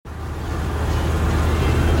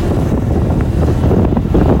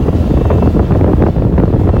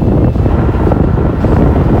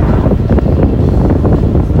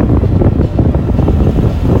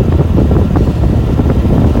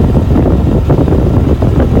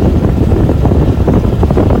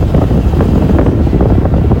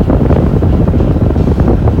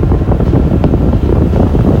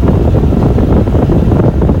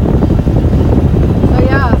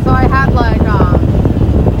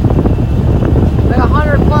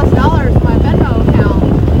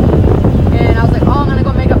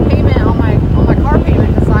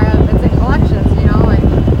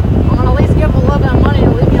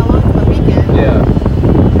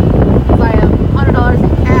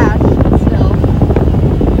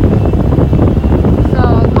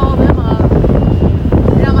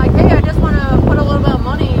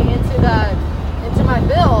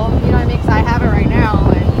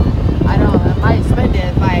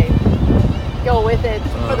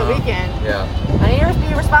Yeah. I need to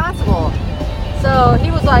be responsible. So he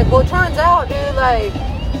was like, well, it turns out, dude, like,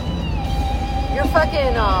 you're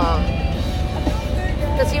fucking,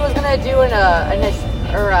 because he was going to do a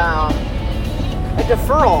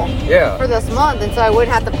deferral for this month, and so I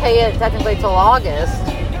wouldn't have to pay it technically till August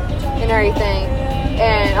and everything.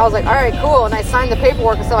 And I was like, all right, cool. And I signed the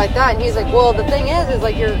paperwork and stuff like that. And he's like, well, the thing is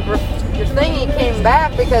like your thingy came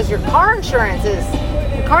back because your car insurance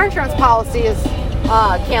policy is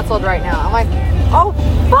canceled right now. I'm like, oh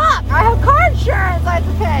fuck! I have car insurance I have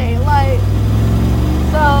to pay. Like,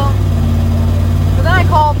 so then I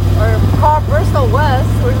called Bristol West,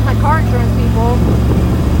 which is my car insurance people,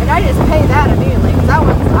 and I just pay that immediately because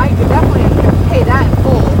I could definitely pay that in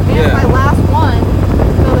full. And it's my last one,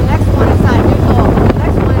 so the next one is not due till the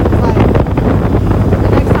next one is like the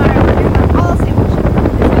next time I renew my policy, which is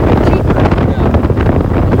going to be cheaper. Yeah.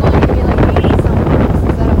 It's only going to be like 80 something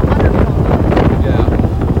instead of 100 something. Yeah.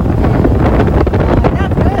 And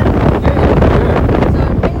that's good. Yeah, so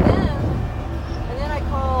I pay them, and then I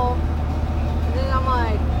call, and then I'm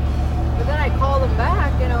like, but then I call them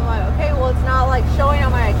back, and I'm like, okay, well, it's not like showing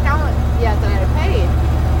on my account yet that I paid.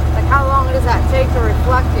 Like, how long does that take to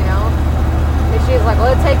reflect, you know? And she's like,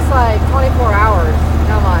 well, it takes like 24 hours. And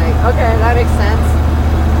I'm like, okay, that makes sense.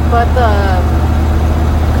 But the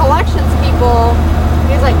collections people,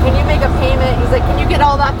 he's like, can you make a payment? He's like, can you get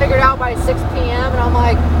all that figured out by 6 p.m.? And I'm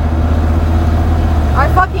like, I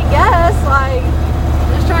fucking guess. Like,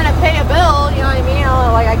 I'm just trying to pay a bill, you know what I mean?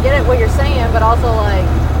 Like, I get it what you're saying, but also like,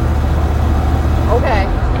 okay,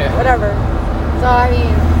 whatever. So, I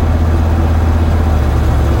mean,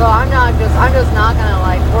 so I'm just not gonna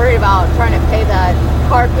like worry about trying to pay that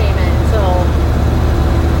car payment until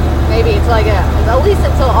maybe until I get at least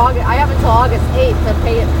until August. I have until August 8th to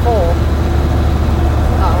pay it full.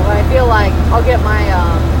 But I feel like I'll get my.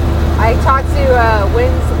 I talked to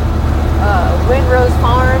Windrose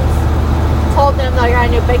Farms, told them that I got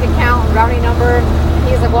a new bank account and routing number. And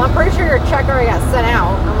he's like, well, I'm pretty sure your check already got sent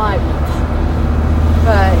out. I'm like.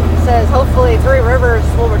 But he says hopefully Three Rivers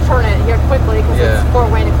will return it here quickly because it's Fort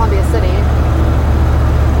Wayne to Columbia City.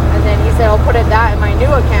 And then he said I'll put that in my new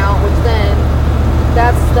account, which then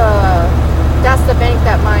that's the bank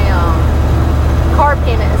that my car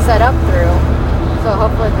payment is set up through. So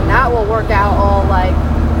hopefully then that will work out all like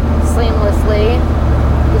seamlessly.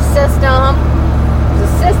 There's a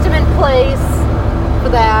system in place for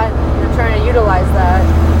that. I'm trying to utilize that,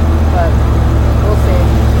 but we'll see.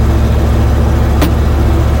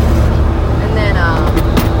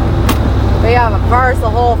 But yeah, as far as the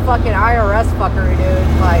whole fucking IRS fuckery, dude,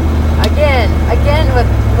 like, again, with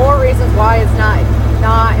more reasons why it's not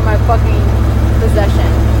in my fucking possession.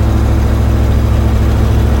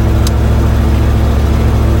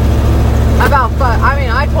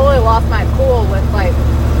 I totally lost my cool with, like,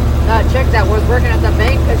 that chick that was working at the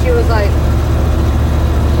bank, because she was like,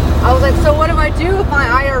 I was like, so what do I do if my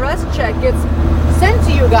IRS check gets sent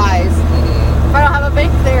to you guys? If I don't have a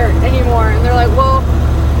bank there anymore? And they're like, well,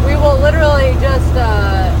 we will literally just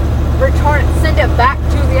send it back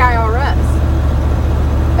to the IRS.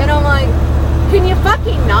 And I'm like, can you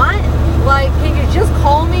fucking not? Like, can you just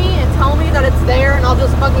call me and tell me that it's there and I'll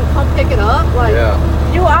just fucking come pick it up? Like,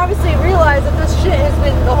 you obviously realize that this shit has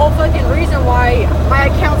been the whole fucking reason why my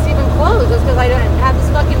account's even closed is because I didn't have this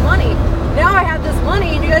fucking money. Now I have this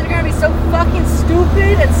money and you guys are gonna be so fucking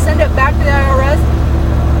stupid and send it back to the IRS.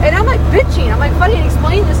 And I'm like bitching. I'm like fucking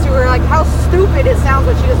explaining this to her, like how stupid it sounds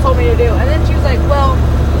what she just told me to do. And then she was like, well,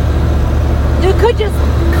 you could just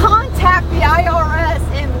contact the IRS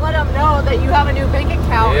and let them know that you have a new bank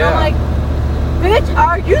account. And I'm like, bitch,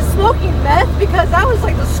 are you smoking meth? Because that was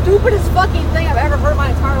like the stupidest fucking thing I've ever heard in my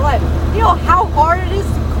entire life. You know how hard it is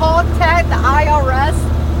to contact the IRS?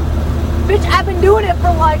 Bitch, I've been doing it for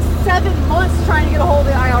like 7 months trying to get a hold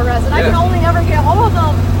of the IRS. And I can only ever get a hold of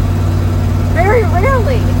them very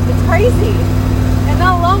rarely. It's crazy. And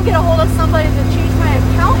not alone get a hold of somebody to change my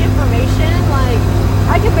account information. Like,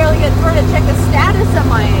 I can barely get through to check the status of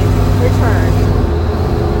my return.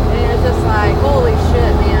 And it's just like, holy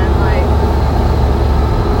shit, man. Like,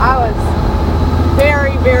 I was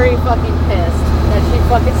very, very fucking pissed that she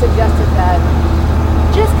fucking suggested that.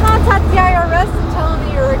 Just contact the IRS and tell them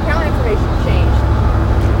that your account information changed.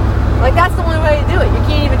 Like, that's the only way to do it. You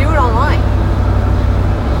can't even do it online.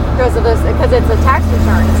 Because of this, because it's a tax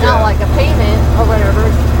return. It's not like a payment or whatever.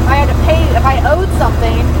 If I had to pay, if I owed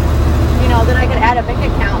something, you know, then I could add a bank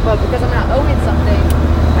account. But because I'm not owing something,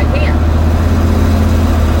 I can't.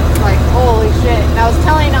 Like, holy shit. And I was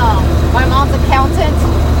telling my mom's accountant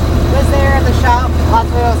was there in the shop.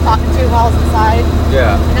 That's what I was talking to while I was inside.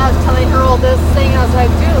 Yeah. And I was telling her all this thing. And I was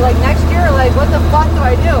like, dude, was like, next year, like, what the fuck do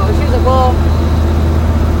I do? She was like, well,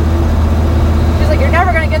 she's like, you're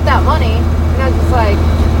never gonna get that money. And I was just like,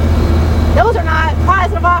 those are not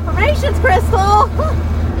positive affirmations, Crystal.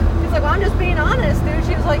 She's like, well, I'm just being honest, dude.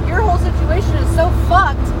 She was like, your whole situation is so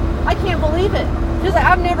fucked. I can't believe it. She's like,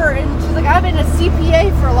 I've been a CPA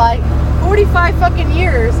for like 45 fucking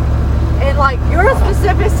years. And like, your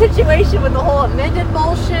specific situation with the whole amended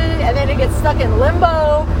bullshit, and then it gets stuck in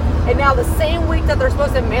limbo. And now the same week that they're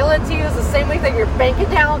supposed to mail it to you is the same week that your bank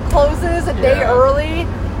account closes a day early.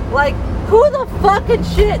 Like, who the fucking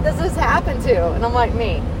shit does this happen to? And I'm like,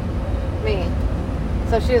 me.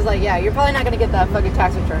 So she was like, yeah, you're probably not going to get that fucking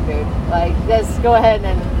tax return, dude. Like, just go ahead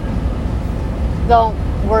and don't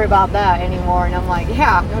worry about that anymore. And I'm like,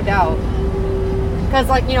 yeah, no doubt. Because,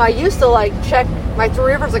 like, you know, I used to, like, check my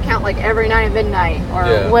Three Rivers account, like, every night at midnight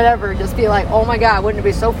or whatever. Just be like, oh, my God, wouldn't it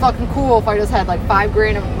be so fucking cool if I just had, like,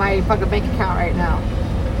 $5,000 in my fucking bank account right now?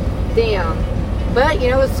 Damn. But, you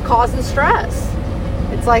know, it's causing stress.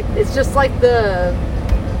 It's like, it's just like the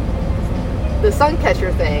sun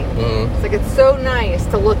catcher thing. Mm-hmm. It's like, it's so nice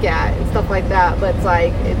to look at and stuff like that. But it's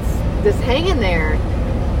like, it's just hanging there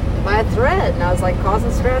by a thread. And I was like,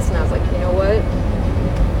 causing stress. And I was like, you know what?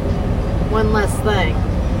 One less thing.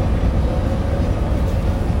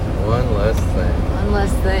 One less thing. One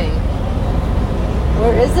less thing.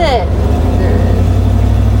 Where is it? There it is.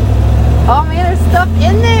 Oh man, there's stuff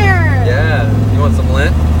in there. Yeah. You want some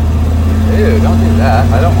lint? Ew, don't do that.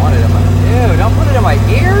 I don't want it in my... Ew, don't put it in my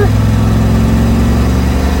ear.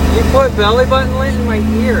 You put belly button lint in my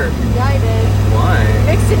ear. Yeah, I did. Why?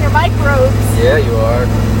 Mixing your microbes. Yeah, you are.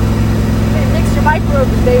 Mix your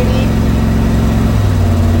microbes, baby.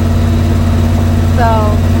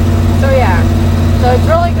 So yeah. So it's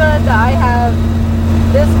really good that I have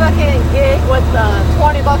this fucking gig with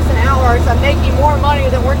 $20 an hour, so I'm making more money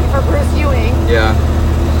than working for Bruce Ewing. Yeah.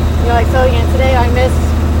 You know, like, so again, today I missed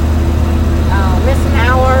an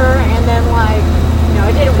hour, and then, like, you know,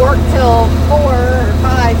 I didn't work till 4 or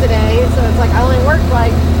 5 today, so it's like I only worked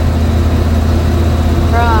like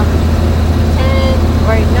from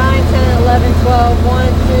 9, 10, 11, 12, 1,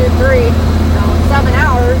 2, 3, 7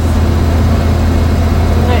 hours.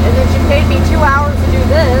 And then she paid me 2 hours to do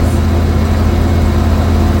this.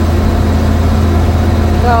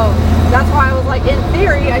 So that's why I was like, in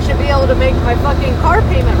theory, I should be able to make my fucking car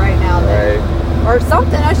payment right now then. Right. Or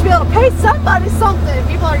something. I should be able to pay somebody something.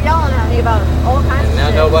 People are yelling at me about all kinds of shit. Now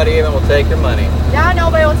nobody even will take your money. Now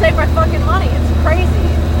nobody will take my fucking money. It's crazy.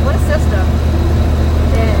 What a system.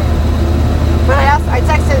 Yeah. But I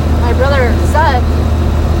texted my brother, Seth,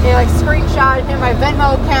 and like screenshotted him my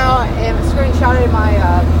Venmo account and screenshotted my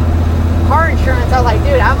car insurance. I was like,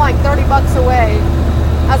 dude, I'm like $30 away.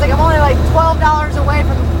 I was like, I'm only like $12 away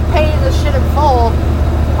from paying this shit in full.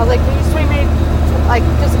 I was like, can you swing me like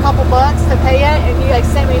just a couple bucks to pay it? And he like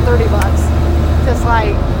sent me $30. Just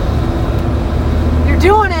like, you're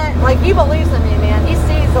doing it. Like, he believes in me, man. He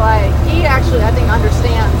sees, like, he actually, I think,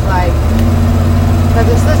 understands, like, that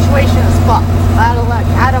the situation is fucked, out of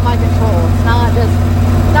my control. It's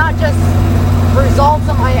not just results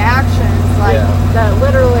of my actions, like, that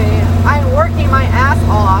literally, I'm working my ass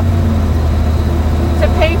off to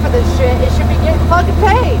pay for this shit. It should be getting fucking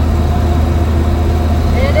paid.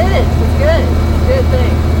 And it is. It's good. It's a good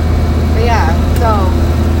thing. But yeah, so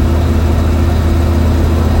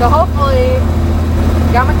hopefully,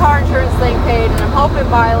 got my car insurance thing paid, and I'm hoping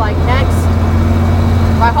by like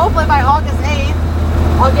hopefully by August 8th,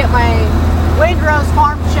 I'll get my Windrose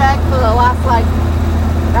farm check for the last, like,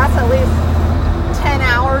 that's at least 10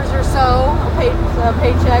 hours or so, a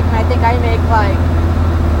paycheck, and I think I make like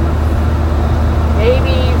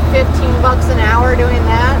maybe $15 an hour doing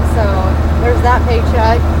that, so there's that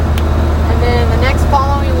paycheck. And then the next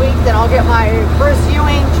following week, then I'll get my Bruce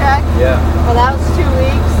Ewing check. Yeah. Well, that was 2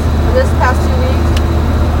 weeks, for this past 2 weeks.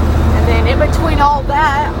 And then in between all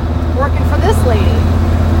that, working for this lady.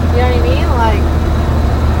 You know what I mean? Like,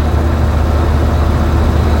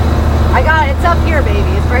 it's up here,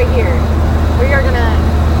 baby. It's right here. We are gonna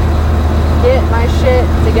get my shit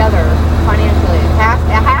together financially. I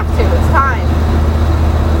have to. It's time.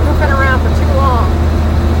 Goofing around for too long.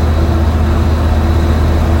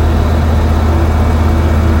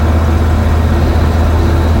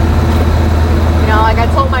 You know, like I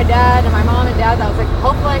told my dad and my mom and dad, I was like,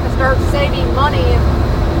 hopefully I can start saving money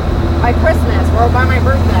by Christmas or by my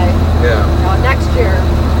birthday. Yeah. You know, next year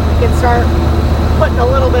we can start putting a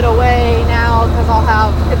little bit away now, because I'll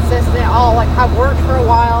have consistent. I'll like have worked for a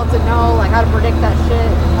while to know like how to predict that shit.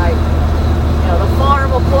 And like, you know, the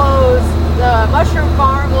farm will close. The mushroom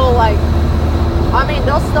farm will, like, I mean,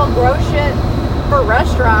 they'll still grow shit for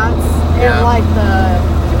restaurants and like the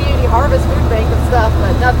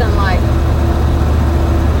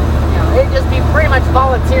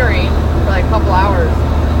couple hours.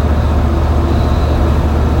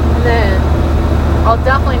 And then I'll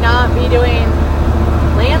definitely not be doing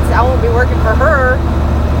Lance. I won't be working for her,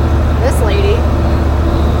 this lady.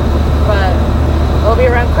 But it'll be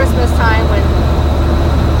around Christmas time when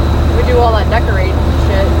we do all that decorating and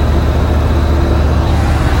shit.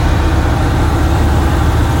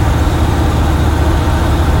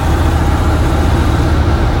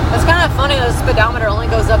 It's kind of funny, the speedometer only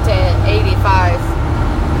goes up to 85.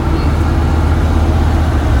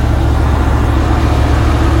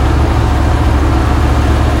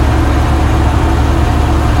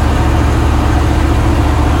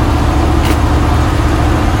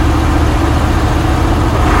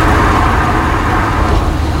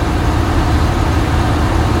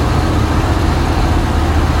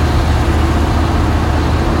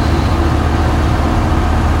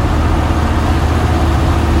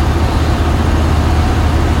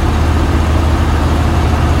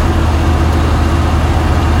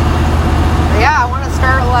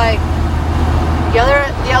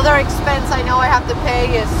 The other expense I know I have to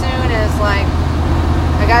pay as soon as, like,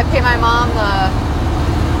 I gotta pay my mom the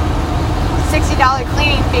 $60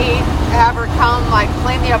 cleaning fee to have her come, like,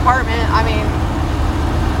 clean the apartment. I mean,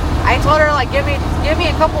 I told her, like, give me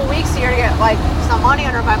a couple weeks here to get, like, some money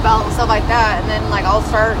under my belt and stuff like that, and then, like, I'll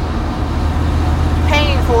start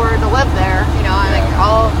paying for her to live there, you know. Yeah. Like,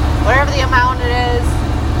 whatever the amount it is,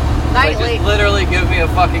 nightly. Just literally give me a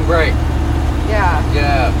fucking break. Yeah.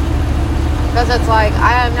 Yeah. Because it's like,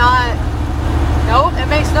 I am not, nope,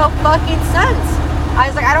 it makes no fucking sense.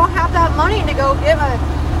 I was like, I don't have that money to go get a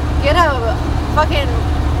fucking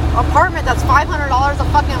apartment that's $500 a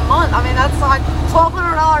fucking month. I mean, that's like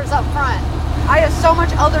 $1,200 up front. I have so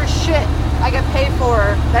much other shit I get paid for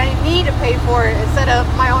that I need to pay for instead of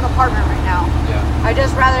my own apartment right now. Yeah. I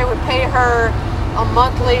just rather would pay her a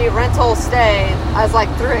monthly rental stay as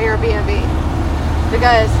like through Airbnb.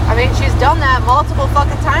 Because, I mean, she's done that multiple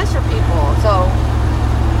fucking times for people. So,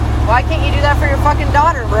 why can't you do that for your fucking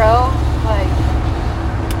daughter, bro? Like,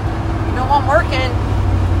 you know I'm working.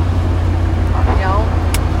 You know.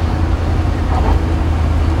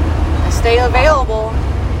 I stay available.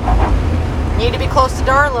 Need to be close to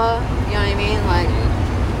Darla. You know what I mean? Like,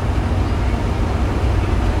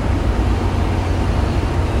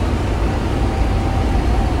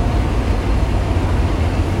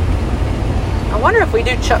 I wonder if we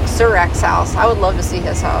do Chuck Surak's house. I would love to see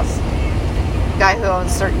his house. Guy who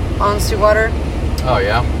owns Sweetwater. Oh,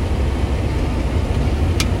 yeah?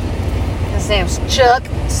 His name's Chuck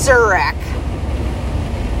Surak.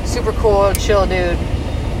 Super cool, chill dude.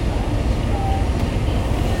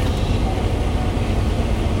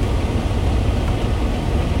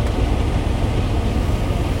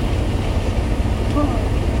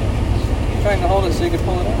 Trying to hold it so you can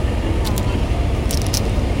pull it out.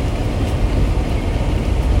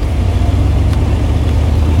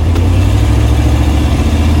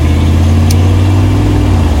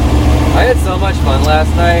 I had so much fun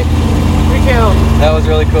last night. Me too. That was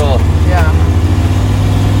really cool. Yeah.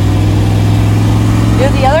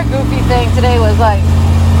 Dude, the other goofy thing today was like,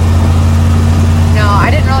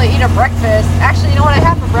 I didn't really eat a breakfast. Actually, you know what I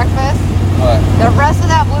had for breakfast? What? The rest of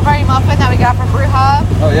that blueberry muffin that we got from Brewhob.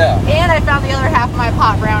 Oh, yeah. And I found the other half of my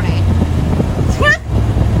pot brownie.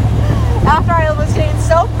 After I was getting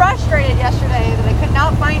so frustrated yesterday that I could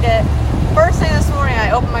not find it, first thing this morning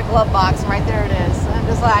I opened my glove box and right there it is. And I'm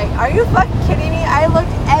just like, are you fucking kidding me? I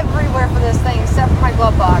looked everywhere for this thing except for my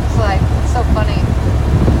glove box. Like, it's so funny.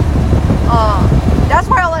 That's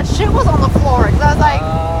why all that shit was on the floor. Because I was like,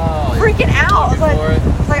 freaking out. I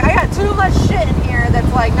was like, I got too much shit in here that's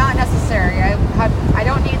like not necessary. I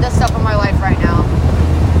don't need this stuff in my life right now.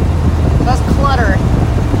 That's clutter.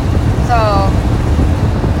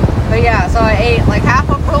 But yeah, so I ate like half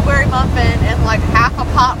a blueberry muffin and like half a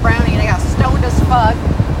pot brownie, and I got stoned as fuck.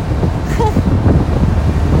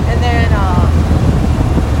 And then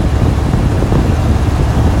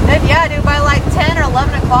yeah, dude, by like 10 or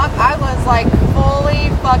 11 o'clock, I was like fully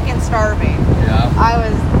fucking starving. Yeah.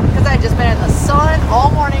 Because I had just been in the sun all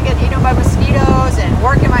morning, getting eaten by mosquitoes and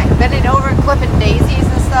bending over and clipping daisies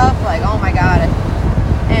and stuff. Like, oh my god.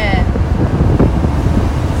 And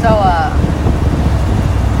so,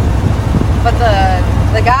 but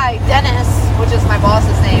the guy, Dennis, which is my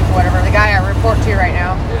boss's name, whatever, the guy I report to right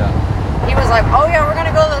now. Yeah. He was like, oh yeah, we're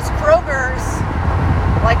gonna go to those Kroger's.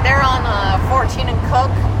 Like, they're on 14 and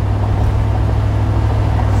Cook.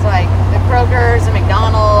 It's like the Kroger's and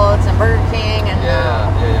McDonald's and Burger King and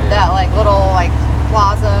that like little like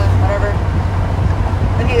plaza, whatever.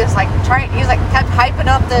 And he was like kept hyping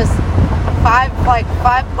up this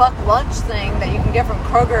 $5 lunch thing that you can get from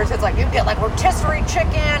Kroger's. It's like you get like rotisserie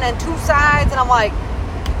chicken and 2 sides, and I'm like,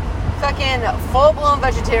 fucking full-blown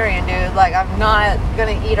vegetarian, dude. Like, I'm not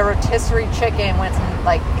gonna eat a rotisserie chicken when it's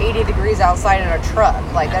like 80 degrees outside in a truck.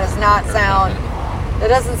 Like, that doesn't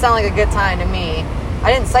sound like a good time to me.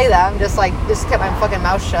 I didn't say that. I'm just like, just kept my fucking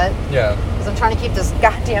mouth shut. Yeah. Because I'm trying to keep this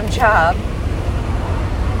goddamn job.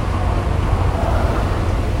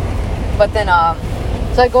 But then,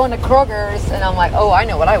 so I go into Kroger's and I'm like, oh, I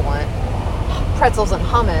know what I want. Pretzels and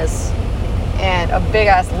hummus and a big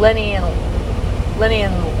ass Lenny and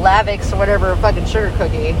Lavix or whatever fucking sugar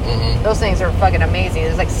cookie. Mm-hmm. Those things are fucking amazing.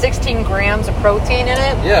 There's like 16 grams of protein in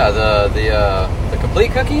it. Yeah, the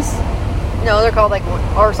complete cookies? No, they're called like,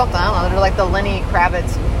 or something, I don't know. They're like the Lenny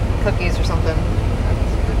Kravitz cookies or something.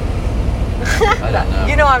 I don't know.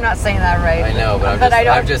 You know I'm not saying that right. I know, but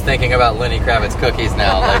I'm just thinking about Lenny Kravitz cookies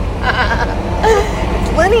now. Like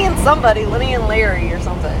it's Lenny and somebody, Lenny and Larry or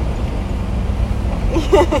something. You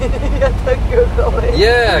have to Google it.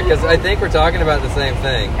 Yeah, because I think we're talking about the same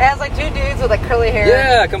thing. It has like 2 dudes with like curly hair.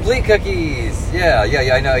 Yeah, complete cookies. Yeah,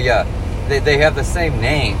 I know, yeah. They have the same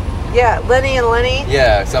name. Yeah, Lenny and Lenny.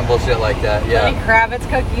 Yeah, some bullshit like that, yeah. Lenny Kravitz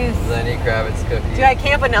cookies. Lenny Kravitz cookies. Dude, I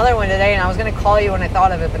came up with another one today, and I was going to call you when I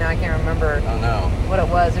thought of it, but now I can't remember Oh, no. what it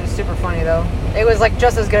was. It was super funny, though. It was like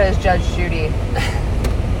just as good as Judge Judy.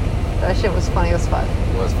 That shit was funny as fuck.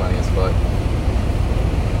 It was funny as fuck.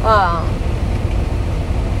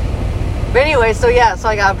 But anyway, so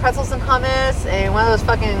I got pretzels and hummus and one of those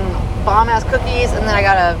fucking bomb-ass cookies, and then I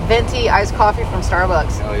got a venti iced coffee from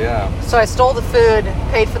Starbucks. Oh, yeah. So I stole the food,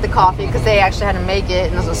 paid for the coffee, because they actually had to make it,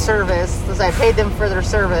 and it was a service, so I paid them for their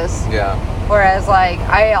service. Yeah. Whereas, like,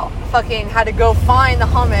 I fucking had to go find the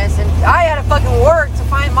hummus, and I had to fucking work to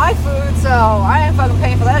find my food, so I ain't fucking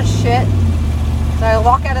paying for that shit. So I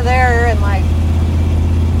walk out of there, and, like,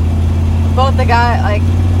 both the guy, like,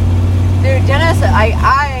 dude, Dennis,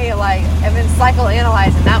 I like, have been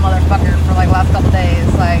psychoanalyzing that motherfucker for, like, the last couple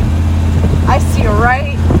days. Like, I see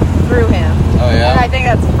right through him. Oh, yeah? And I think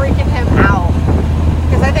that's freaking him out.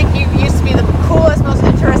 Because I think he used to be the coolest, most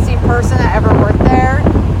interesting person that ever worked there.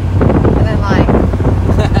 And then, like,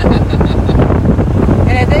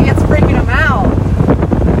 and I think it's freaking him out.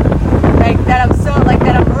 Like, that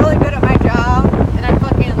I'm really good at my job. And I'm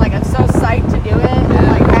fucking, like, I'm so psyched to do it. And,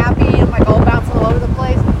 like, happy and, like, all bouncing all over the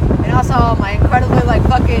place. And also, I'm, like, incredibly, like,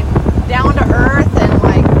 fucking down to earth and,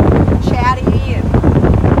 like, chatty and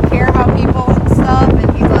care about people and stuff.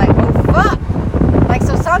 And he's like, oh, fuck. Like,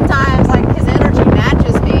 so sometimes, like, his energy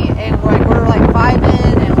matches me. And, we're like,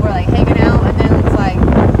 vibing and we're, like, hanging out. And then it's, like,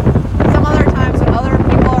 some other times when other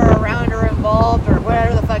people are around or involved or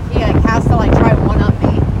whatever the fuck, he, like, has to, like, try and one-up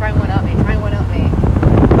me.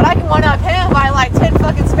 But I can one-up him by, like, 10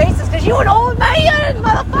 fucking spaces because you an old man,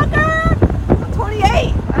 motherfucker. I'm 28.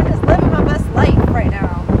 I'm just living my best life right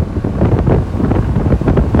now.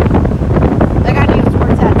 Like, I need more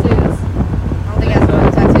tattoos. I don't think I have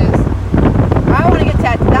more tattoos. I want to get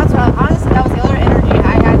tattoos. That's what, honestly, that was the other energy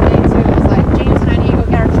I had today, too. It was like, James and I need to go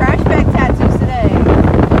get our trash bag tattoos today.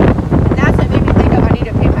 And that's what made me think of I need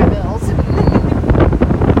to pay my bills.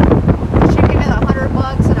 She gave me that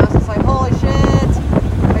 $100, and I was just like, holy shit.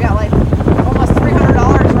 I got like almost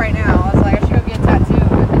 $300 right now. I was like, I should go get a tattoo.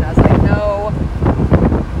 And I was like, no.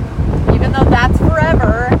 Even though that's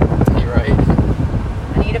forever. You're right.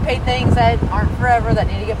 I need to pay things that aren't forever, that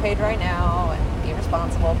need to get paid right now, and be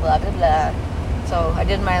responsible, blah, blah, blah. So I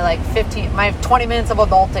did my 20 minutes of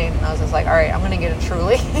adulting, and I was just like, all right, I'm going to get a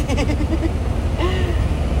Truly.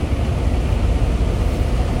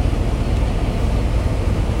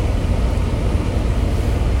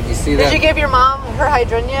 You see that? Did you give your mom her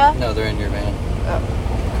hydrangea? No, they're in your van. Oh.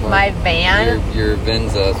 My van? Your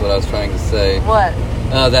Venza is what I was trying to say. What?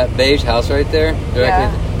 That beige house right there. Directly.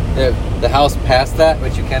 Yeah. The house past that,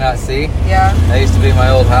 which you cannot see. Yeah. That used to be my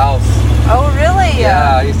old house. Oh, really?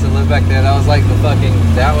 Yeah, I used to live back there. That was like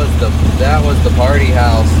that was the party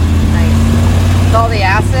house. Nice. With all the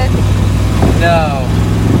acid? No,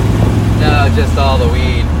 just all the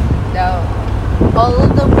weed. No. All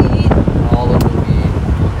of the weed? All of the weed.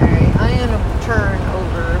 Alright, I'm going to turn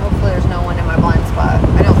over. Hopefully there's no one in my blind spot.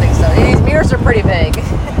 I don't think so. These mirrors are pretty big.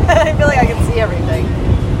 I feel like I can see everything.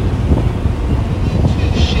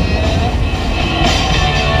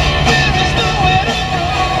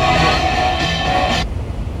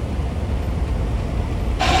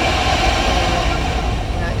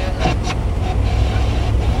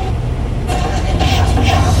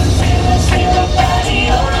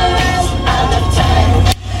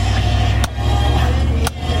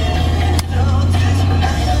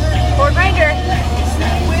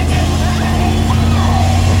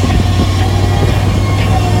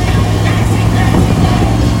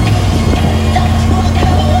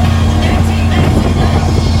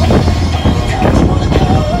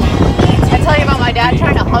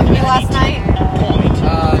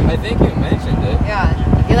 think you mentioned it. Yeah.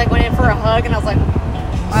 He like went in for a hug, and I was like,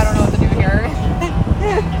 I don't know what to do here.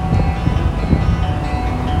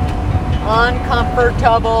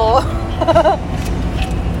 Uncomfortable.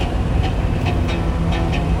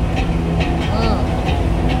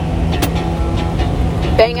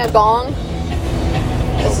 Bang a gong.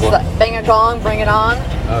 This is the Bang a Gong, Bring It On.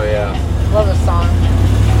 Oh yeah. Love this song.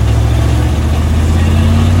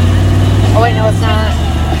 Oh wait, no, it's not.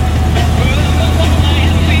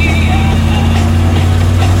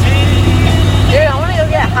 Dude, I want to go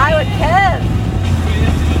get high with Kev.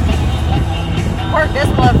 Park this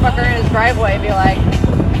motherfucker in his driveway and be like,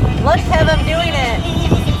 look, Kev, I'm doing it.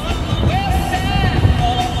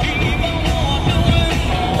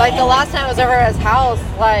 Like the last time I was over at his house,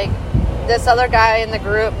 like this other guy in the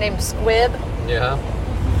group named Squib. Yeah.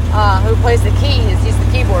 Who plays the keys. He's the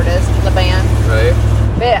keyboardist in the band. Right.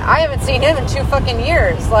 But I haven't seen him in 2 fucking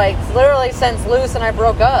years. Like, literally since Luce and I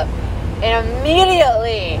broke up. And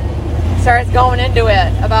immediately starts going into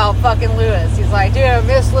it about fucking Lewis. He's like, dude, I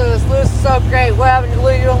miss Lewis. Lewis is so great. What happened to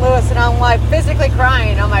you and Lewis? And I'm like, physically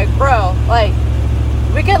crying. I'm like, bro, like,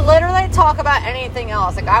 we could literally talk about anything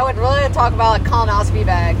else. Like, I would really talk about a colonoscopy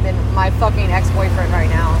bag than my fucking ex-boyfriend right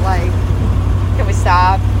now. Like, can we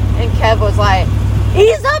stop? And Kev was like,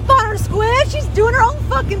 ease up on her, Squid. She's doing her own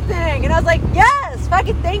fucking thing. And I was like, yes,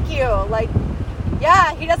 fucking thank you. Like,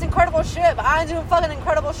 yeah, he does incredible shit, but I'm doing fucking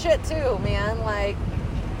incredible shit too, man. Like,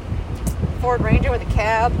 Ford Ranger with a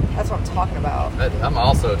cab. That's what I'm talking about. I'm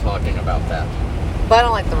also talking about that. But I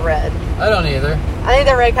don't like the red. I don't either. I think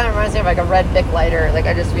the red kind of reminds me of like a red Bic lighter. Like,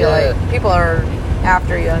 I just feel like people are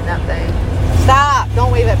after you on that thing. Stop!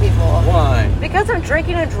 Don't wave at people. Why? Because I'm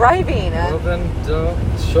drinking and driving. Well, then don't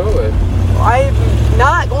show it. I'm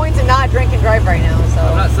not going to not drink and drive right now, so.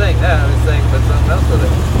 I'm not saying that. I'm just saying put something else with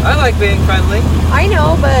it. I like being friendly. I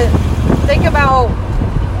know, but think about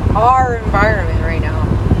our environment right now.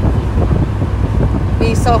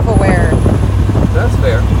 Be self-aware. That's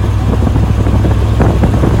fair.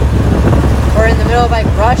 We're in the middle of like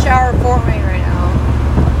rush hour Fort Wayne right now.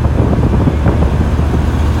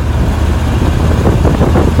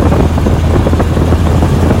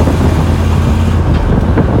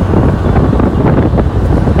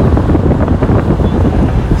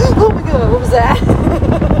 Oh my god, what was that?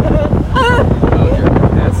 Oh,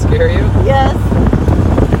 did that scare you? Yes.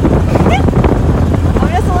 I'm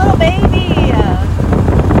just a little baby.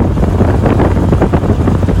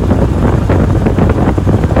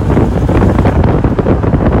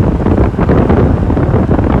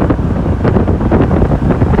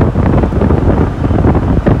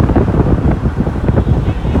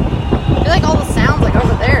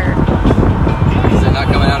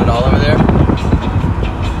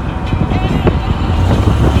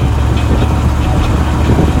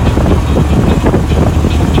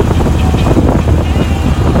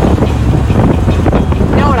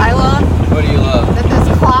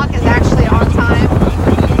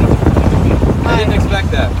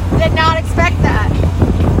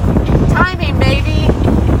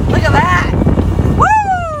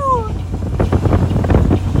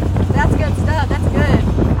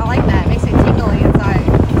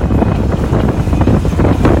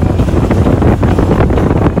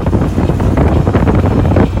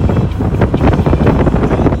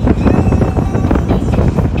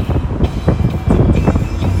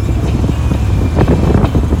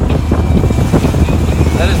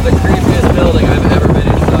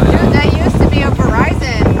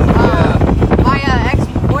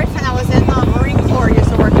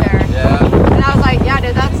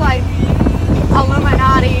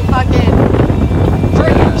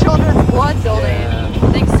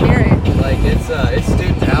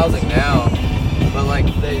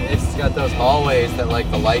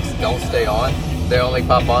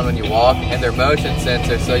 Pop on when you walk, and they're motion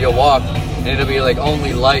sensor, so you'll walk and it'll be like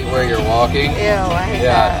only light where you're walking. Ew, I hate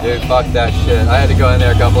yeah, that. dude, fuck that shit. I had to go in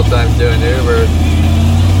there a couple times doing Uber.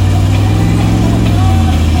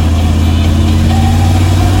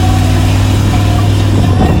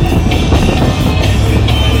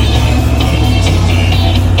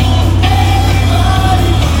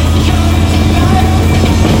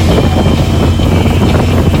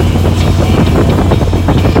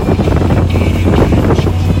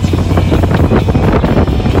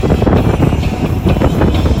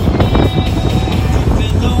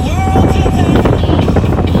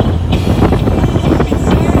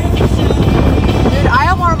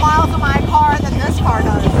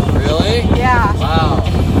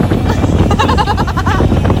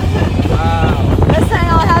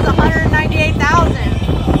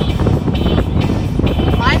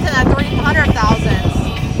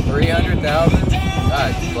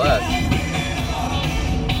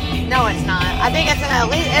 No, it's not. I think it's in at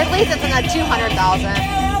least it's in the 200,000.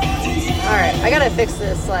 All right, I gotta fix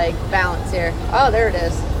this like balance here. Oh, there it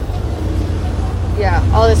is. Yeah,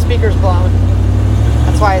 all the speakers blown.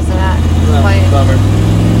 That's why it's not playing. Bummer.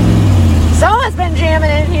 Someone's been jamming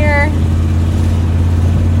in here.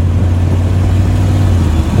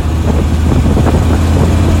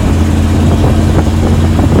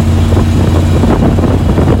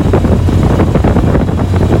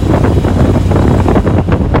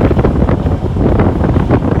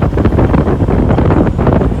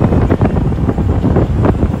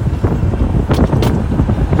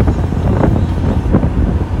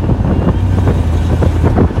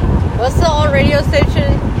 What's the old radio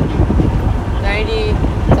station? 90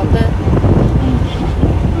 something?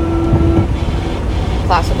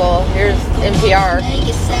 Classical. Here's NPR.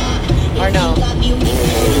 Or no.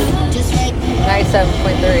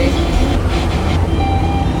 97.3.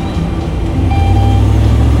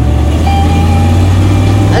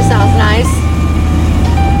 That sounds nice.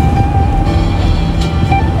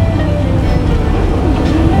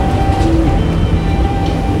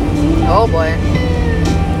 Oh boy.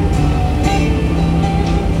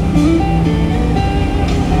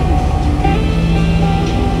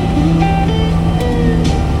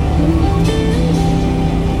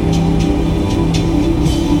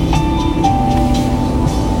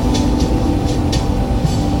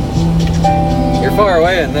 You're far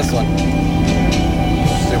away in this one.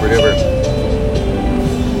 Super duper.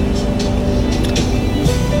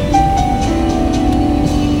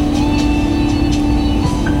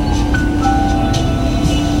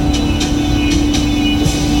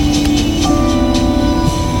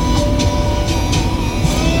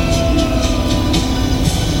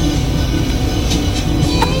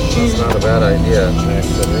 That's not a bad idea,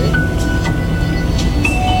 actually.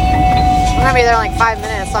 I'm gonna be there in like 5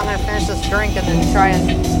 minutes, so I'm gonna finish this drink and then try and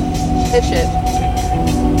pitch it.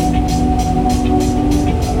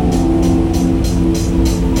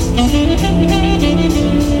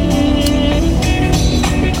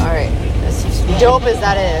 Alright, as dope as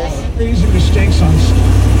that is. Easy mistakes on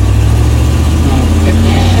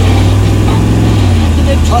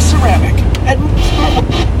plus ceramic and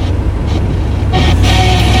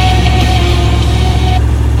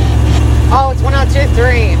Oh, it's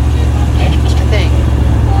 102.3, I think.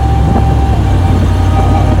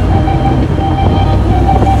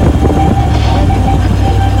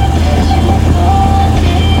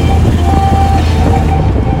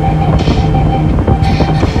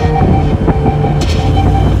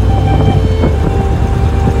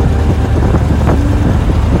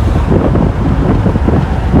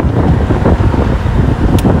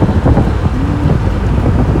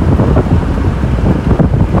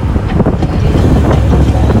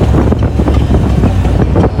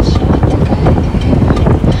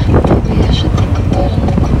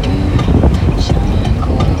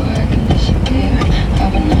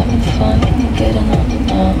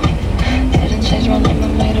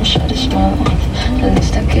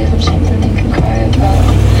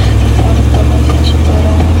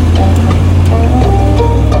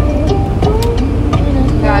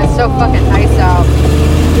 God, it's so fucking nice out.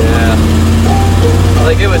 Yeah.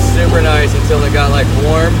 Like it was super nice until it got like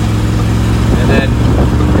warm. And then,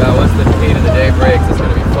 God, once the heat of the day breaks, it's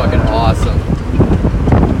gonna be fucking awesome.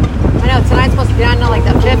 I know, tonight's supposed to be down to like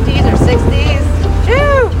the 50s or 60s.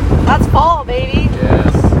 Phew! That's fall, baby.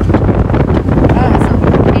 Yes. Some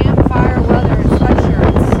campfire weather and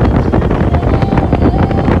sweatshirts.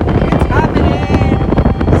 It's happening.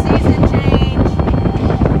 Season change.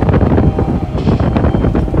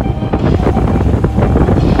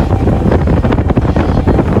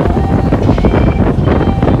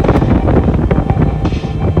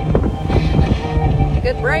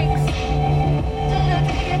 Good breaks.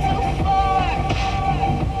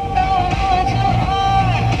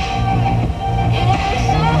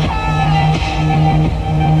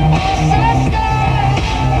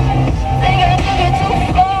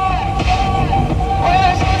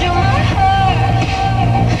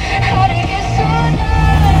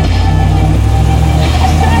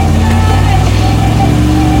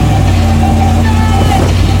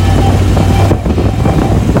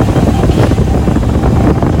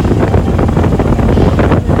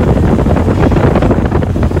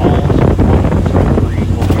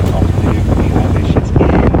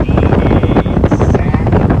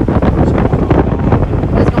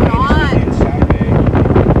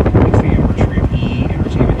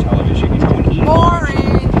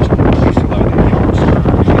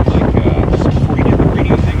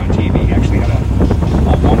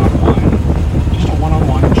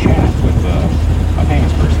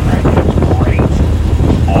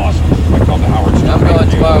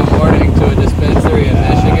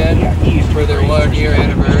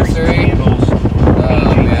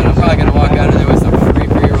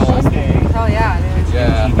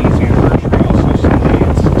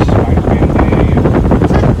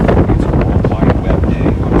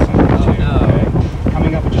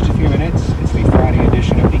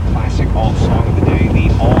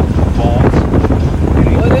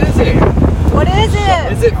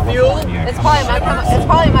 It's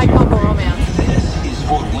probably my Chemical Romance. This is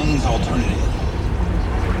Fort Wayne's alternative.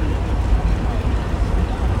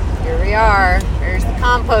 Here we are. Here's the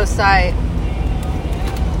compost site.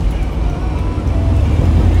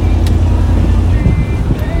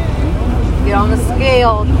 Get on the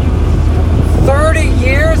scale. 30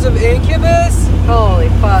 years of incubus? Holy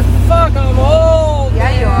fuck. Fuck, I'm old.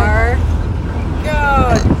 Yeah, you are.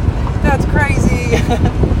 God, that's crazy.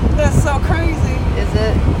 That's so crazy. Is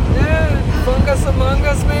it? Yeah, fungus among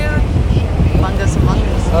us, man. Fungus Among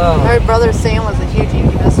Us. Oh. My brother Sam was a huge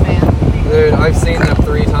Incubus fan. Dude, I've seen them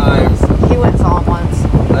 3 times. He went and saw him once.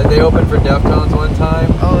 They opened for Deftones one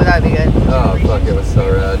time. Oh, that'd be good. Oh, fuck, it was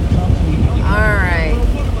so rad. Alright.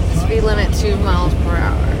 Speed limit 2 miles per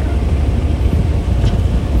hour.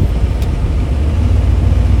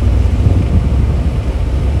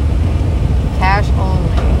 Cash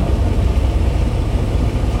only.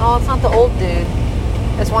 Oh, it's not the old dude.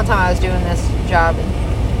 That's one time I was doing this job. And,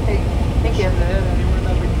 hey, thank you.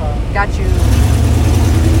 Got you.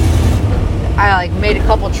 I like made a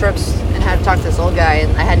couple trips and had to talk to this old guy,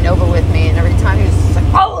 and I had Nova with me, and every time he was just like,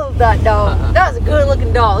 "Oh, love that dog. That was a good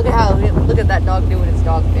looking dog. Look at that dog doing its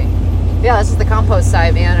dog thing." Yeah, this is the compost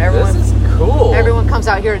site, man. Everyone, This is cool. everyone comes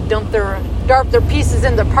out here to dump their pieces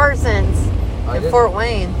into Parsons in Fort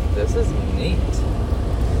Wayne. This is neat.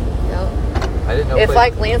 Yep. I didn't know. If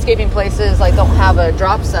like landscaping places like don't have a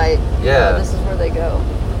drop site, Yeah. this is where they go.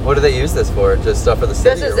 What do they use this for? Just stuff for the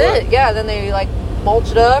city? This is or what? it. Yeah, then they like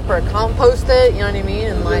mulch it up or compost it. You know what I mean?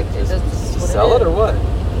 And like Just what sell it is. or what?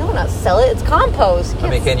 No, not sell it. It's compost. I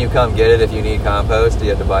mean, can you come get it if you need compost? Do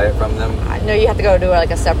you have to buy it from them? No, you have to go to like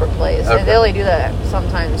a separate place. Okay. And they only do that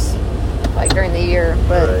sometimes, like during the year.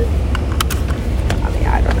 But Right. I mean,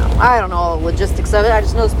 I don't know. I don't know all the logistics of it. I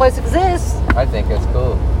just know this place exists. I think it's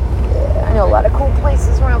cool. I know a lot of cool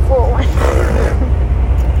places around Fort Wayne.